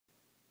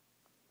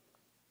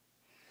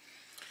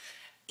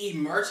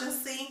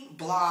Emergency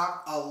blog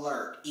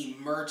alert.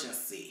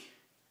 Emergency.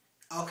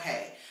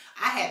 Okay,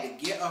 I had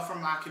to get up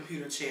from my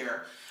computer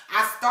chair.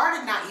 I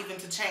started not even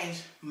to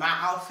change my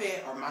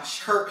outfit or my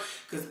shirt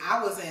because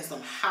I was in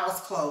some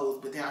house clothes,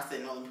 but then I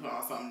said, no, let me put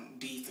on something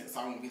decent so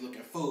I won't be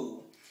looking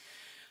fool.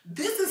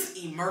 This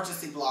is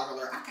emergency blog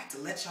alert. I got to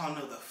let y'all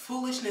know the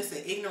foolishness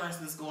and ignorance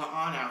that's going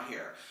on out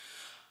here.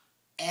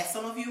 As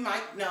some of you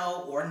might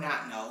know or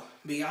not know,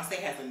 Beyonce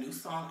has a new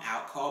song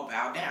out called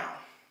Bow Down.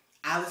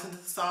 I listened to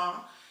the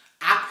song.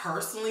 I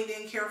personally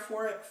didn't care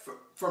for it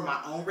for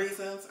my own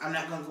reasons. I'm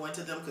not going to go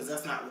into them because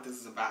that's not what this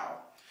is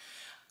about.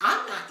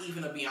 I'm not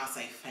even a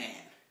Beyonce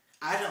fan.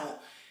 I don't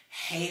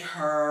hate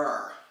her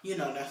or,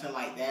 nothing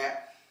like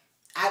that.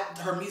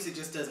 Her music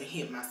just doesn't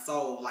hit my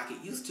soul like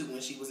it used to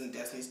when she was in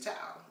Destiny's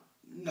Child.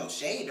 No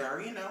shade to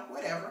her,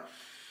 whatever.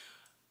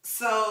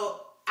 So,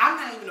 I'm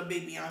not even a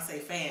big Beyonce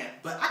fan,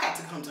 but I got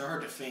to come to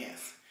her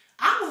defense.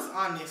 I was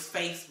on this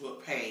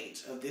Facebook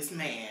page of this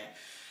man.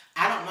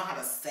 I don't know how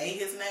to say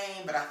his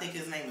name, but I think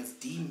his name is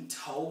D.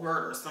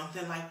 Tolbert or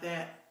something like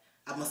that.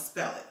 I must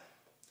spell it.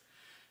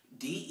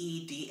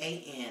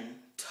 D-E-D-A-N,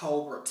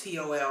 Tolbert,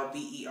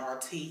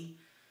 T-O-L-B-E-R-T.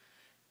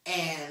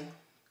 And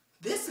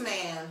this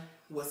man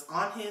was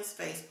on his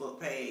Facebook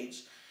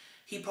page.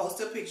 He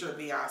posted a picture of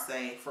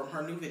Beyonce from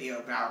her new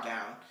video, Bow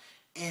Down.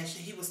 And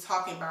he was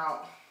talking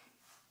about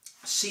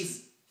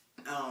she's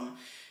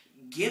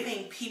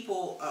giving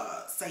people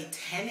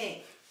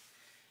satanic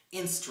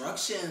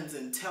instructions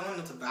and telling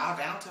them to bow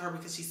down to her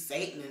because she's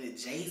Satan, and that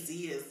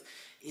Jay-Z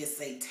is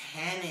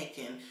satanic,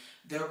 and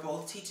they're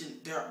both teaching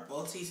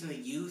the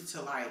youth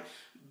to like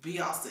be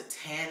all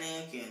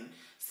satanic and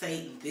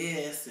Satan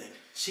this, and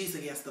she's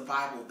against the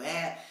Bible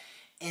that.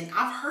 And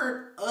I've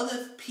heard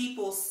other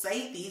people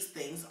say these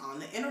things on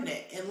the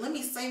internet, and let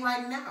me say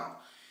right now,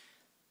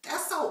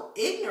 that's so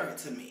ignorant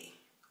to me.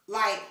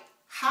 Like,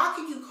 how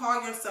can you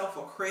call yourself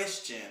a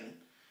Christian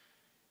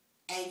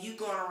and you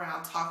going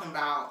around talking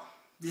about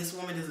this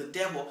woman is a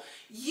devil?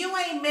 You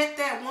ain't met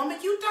that woman.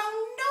 You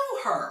don't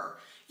know her.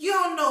 You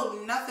don't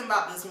know nothing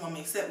about this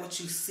woman except what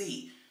you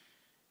see.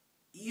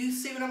 You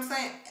see what I'm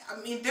saying? I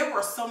mean, there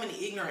were so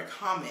many ignorant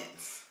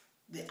comments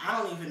that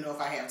I don't even know if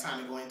I have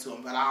time to go into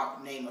them, but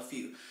I'll name a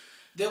few.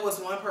 There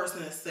was one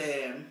person that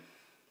said,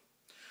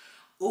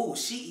 "Oh,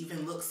 she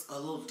even looks a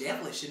little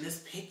devilish in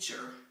this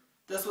picture."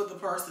 That's what the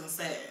person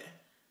said.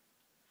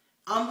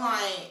 I'm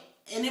like,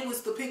 and it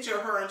was the picture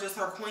of her in just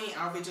her queen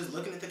outfit, just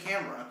looking at the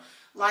camera.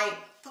 Like,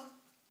 what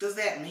does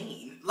that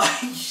mean? Like,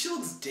 she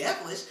looks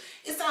devilish.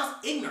 It sounds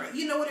ignorant.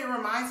 You know what it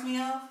reminds me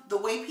of? The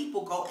way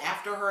people go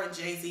after her and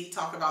Jay-Z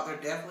talk about their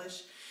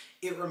devilish.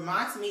 It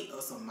reminds me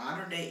of some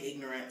modern day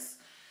ignorance.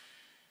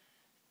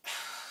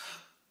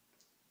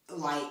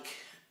 Like,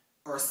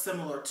 or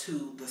similar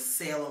to the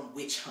Salem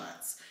witch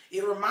hunts.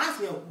 It reminds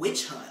me of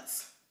witch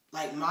hunts.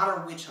 Like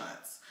modern witch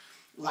hunts.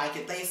 Like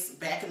if they,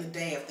 back in the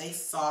day, if they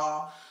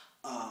saw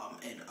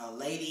a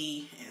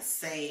lady and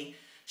say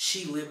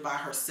she lived by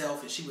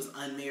herself and she was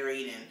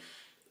unmarried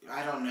and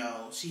I don't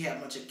know, she had a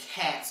bunch of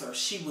cats or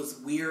she was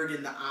weird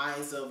in the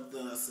eyes of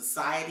the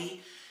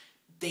society,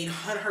 they'd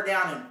hunt her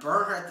down and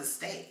burn her at the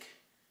stake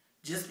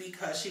just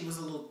because she was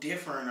a little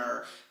different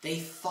or they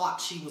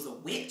thought she was a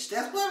witch.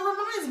 That's what it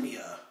reminds me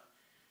of.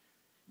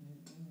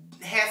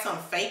 Had some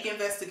fake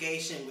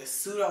investigation with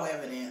pseudo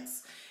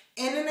evidence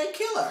and then they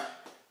kill her.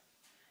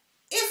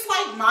 It's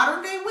like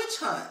modern day witch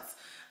hunts.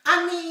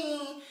 I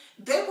mean,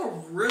 they were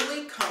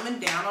really coming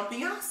down on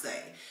Beyonce.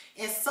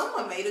 And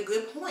someone made a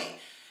good point.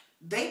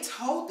 They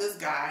told this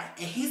guy,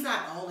 and he's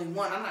not the only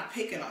one. I'm not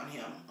picking on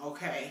him,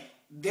 okay?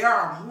 There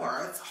are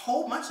more. It's a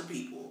whole bunch of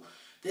people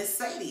that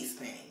say these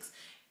things.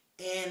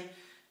 And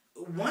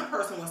one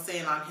person was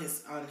saying on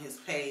his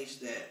page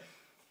that,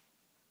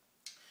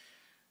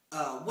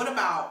 what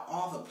about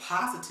all the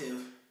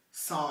positive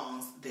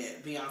songs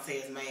that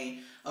Beyonce has made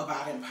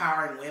about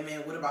empowering women?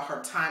 What about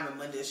her time and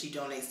money that she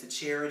donates to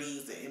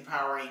charities and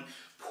empowering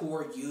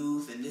poor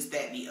youth and this,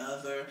 that, and the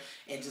other,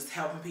 and just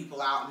helping people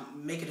out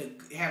and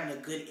having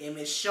a good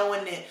image,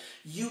 showing that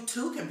you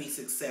too can be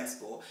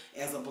successful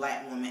as a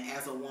black woman,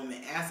 as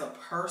a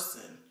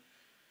person.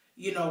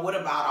 You know, what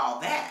about all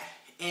that?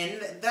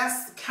 And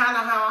that's kind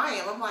of how I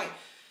am. I'm like,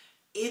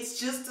 it's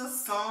just a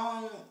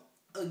song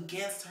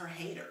against her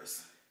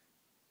haters.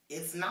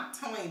 It's not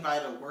telling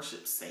anybody to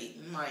worship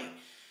Satan. Like,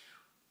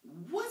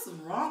 what's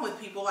wrong with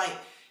people? Like,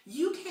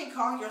 you can't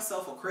call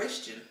yourself a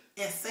Christian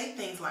and say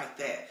things like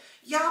that.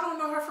 Y'all don't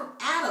know her from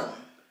Adam.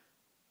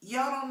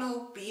 Y'all don't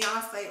know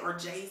Beyonce or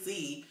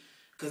Jay-Z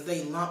because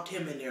they lumped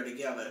him in there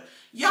together.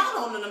 Y'all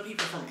don't know them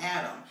people from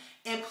Adam.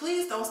 And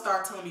please don't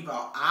start telling me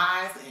about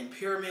eyes and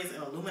pyramids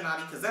and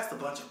Illuminati because that's a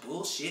bunch of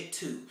bullshit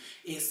too.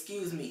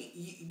 Excuse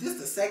me. This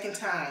is the second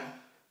time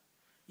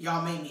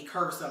y'all made me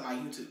curse on my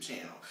YouTube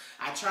channel.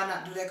 I try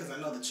not to do that because I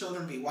know the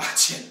children be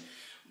watching.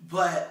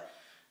 But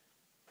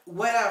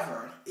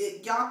whatever.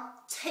 Y'all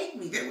take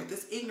me there with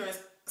this ignorance.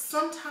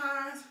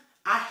 Sometimes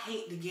I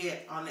hate to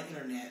get on the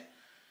internet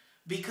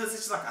because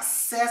it's like a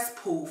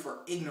cesspool for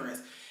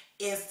ignorance.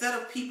 Instead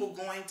of people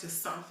going to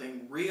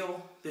something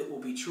real that will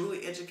be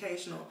truly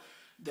educational,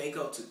 they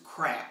go to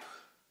crap.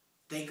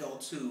 They go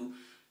to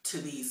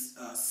these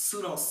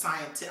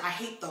pseudoscientific, I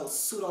hate those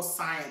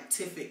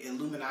pseudoscientific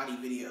Illuminati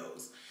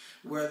videos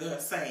where they're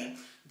saying,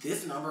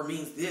 this number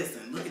means this,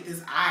 and look at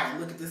this eye,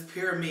 and look at this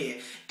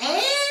pyramid,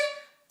 and,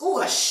 ooh,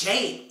 a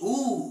shape,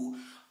 ooh.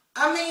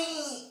 I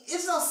mean,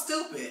 it's so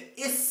stupid.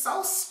 It's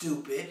so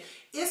stupid.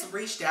 It's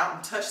reached out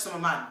and touched some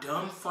of my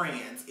dumb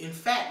friends. In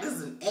fact, this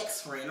is an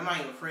ex-friend. I'm not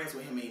even friends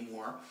with him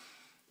anymore.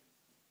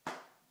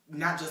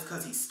 Not just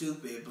because he's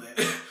stupid,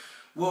 but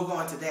we'll go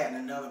into that in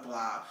another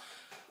blog.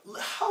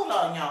 Hold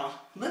on, y'all.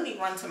 Let me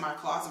run to my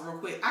closet real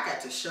quick. I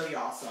got to show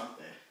y'all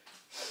something.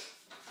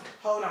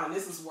 Hold on.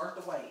 This is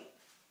worth the wait.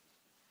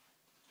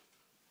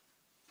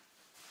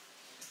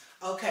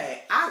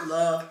 Okay, I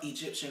love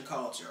Egyptian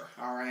culture,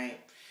 all right?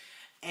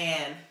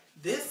 And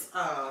this,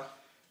 I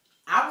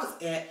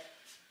was at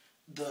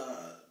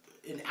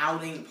an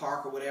outing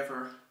park or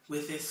whatever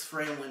with this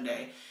friend one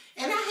day,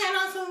 and I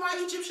had on some of my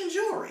Egyptian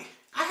jewelry.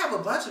 I have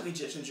a bunch of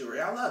Egyptian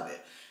jewelry. I love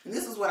it. And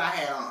this is what I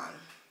had on.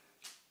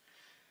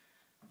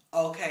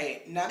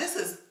 Okay, now this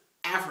is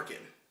African.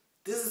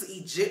 This is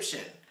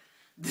Egyptian.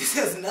 This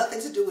has nothing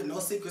to do with no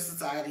secret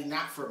society,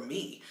 not for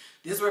me.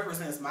 This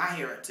represents my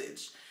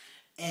heritage.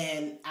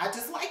 And I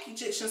just like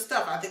Egyptian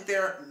stuff. I think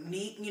they're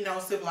neat, you know,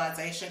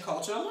 civilization,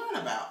 culture to learn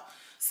about.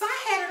 So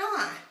I had it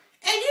on.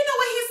 And you know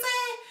what he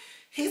said?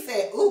 He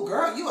said, ooh,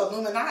 girl, you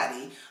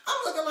Illuminati.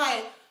 I'm looking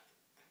like,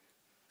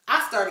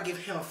 I started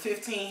giving him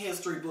 15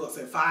 history books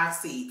and 5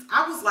 seats.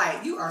 I was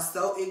like, you are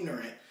so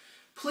ignorant.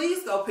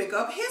 Please go pick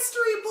up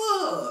history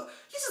book.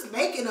 You're just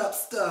making up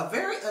stuff.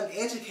 Very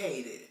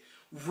uneducated.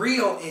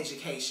 Real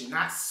education,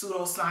 not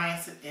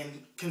pseudoscience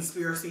and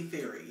conspiracy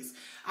theories.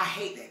 I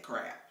hate that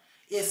crap.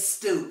 It's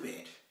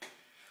stupid.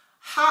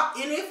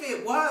 And if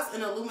it was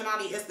an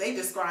Illuminati as they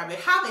describe it,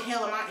 how the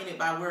hell am I in it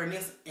by wearing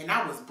this? And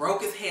I was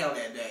broke as hell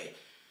that day.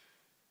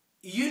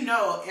 You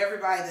know,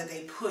 everybody that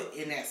they put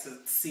in that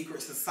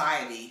secret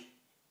society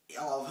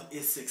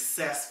is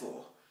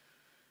successful.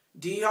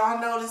 Do y'all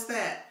notice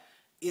that?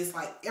 It's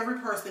like every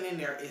person in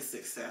there is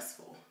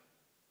successful.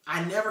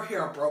 I never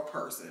hear a broke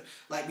person.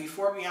 Like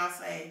before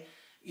Beyonce,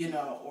 you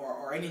know,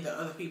 or any of the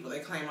other people they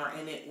claim are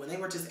in it, when they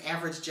were just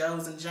average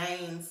Joes and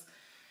Janes,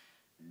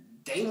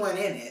 they weren't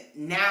in it.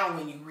 Now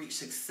when you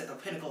reach a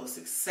pinnacle of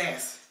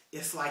success,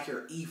 it's like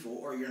you're evil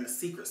or you're in a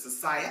secret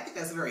society. I think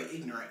that's very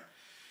ignorant.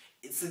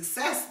 It's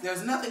success.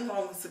 There's nothing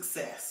wrong with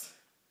success.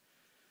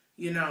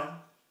 You know?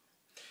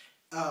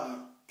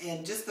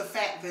 And just the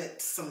fact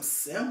that some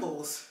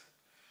symbols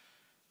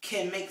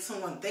can make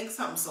someone think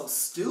something so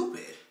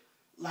stupid.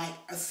 Like,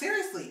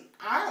 seriously,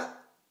 I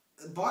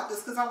bought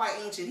this because I like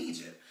ancient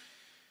Egypt.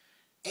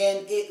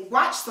 And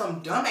watch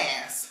some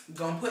dumbass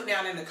gonna put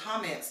down in the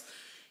comments,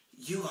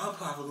 you are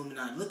part of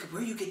Illuminati. Look at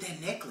where you get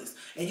that necklace.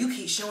 And you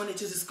keep showing it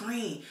to the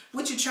screen.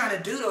 What you trying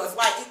to do to us?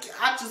 Like,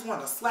 I just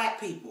want to slap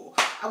people.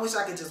 I wish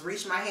I could just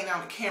reach my hand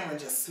out the camera and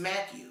just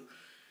smack you.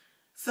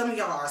 Some of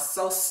y'all are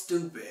so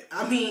stupid.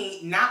 I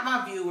mean, not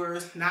my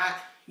viewers, not,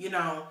 you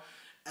know,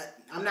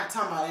 I'm not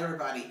talking about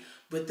everybody.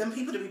 But them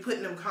people to be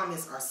putting them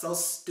comments are so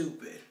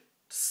stupid.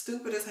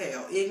 Stupid as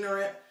hell.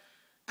 Ignorant.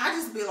 I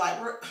just be like,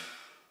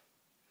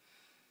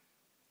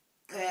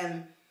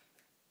 and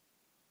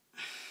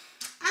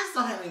I just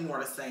don't have any more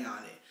to say on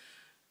it.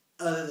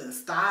 Other than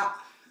stop.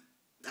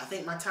 I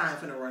think my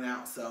time's gonna run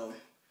out. So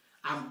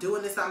I'm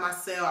doing this on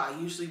myself. I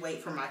usually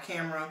wait for my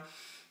camera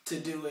to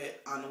do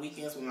it on the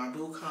weekends when my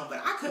boo comes.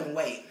 But I couldn't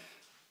wait.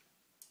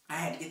 I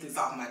had to get this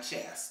off my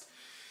chest.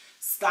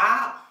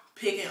 Stop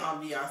picking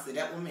on Beyonce.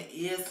 That woman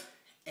is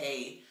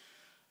a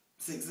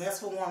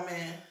successful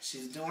woman.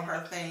 She's doing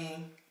her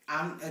thing.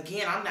 I'm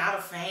not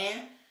a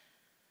fan.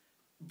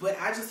 But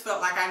I just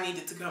felt like I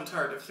needed to come to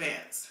her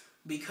defense.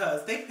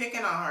 Because they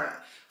picking on her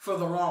for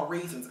the wrong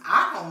reasons.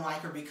 I don't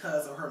like her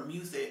because of her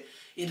music.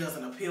 It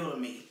doesn't appeal to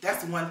me.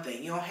 That's one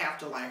thing. You don't have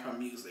to like her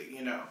music,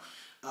 you know.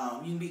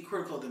 You can be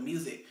critical of the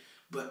music.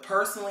 But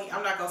personally,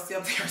 I'm not going to sit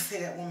up there and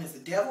say that woman's the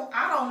devil.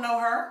 I don't know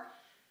her.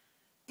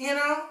 You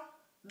know.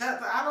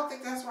 I don't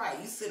think that's right.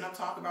 You sitting up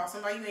talking about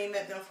somebody you ain't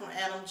met them from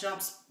Adam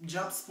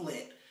jump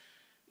split.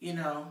 You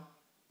know.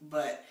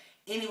 But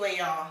anyway,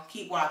 y'all,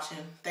 keep watching.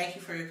 Thank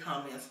you for your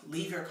comments.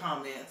 Leave your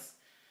comments.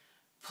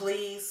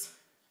 Please.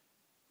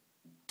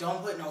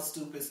 Don't put no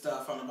stupid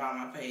stuff on the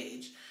bottom of my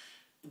page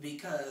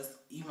because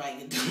you might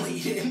get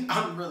deleted.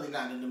 I'm really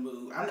not in the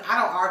mood. I don't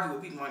argue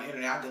with people on the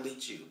internet. I'll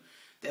delete you.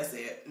 That's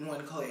it.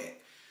 One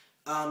click.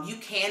 You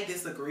can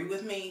disagree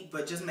with me,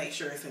 but just make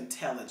sure it's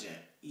intelligent.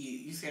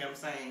 You see what I'm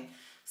saying?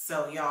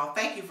 So, y'all,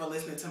 thank you for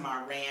listening to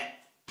my rant.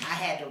 I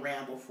had to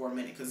ramble for a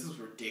minute because this was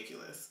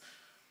ridiculous.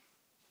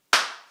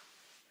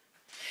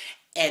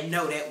 And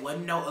no, that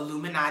wasn't no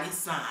Illuminati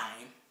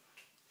sign.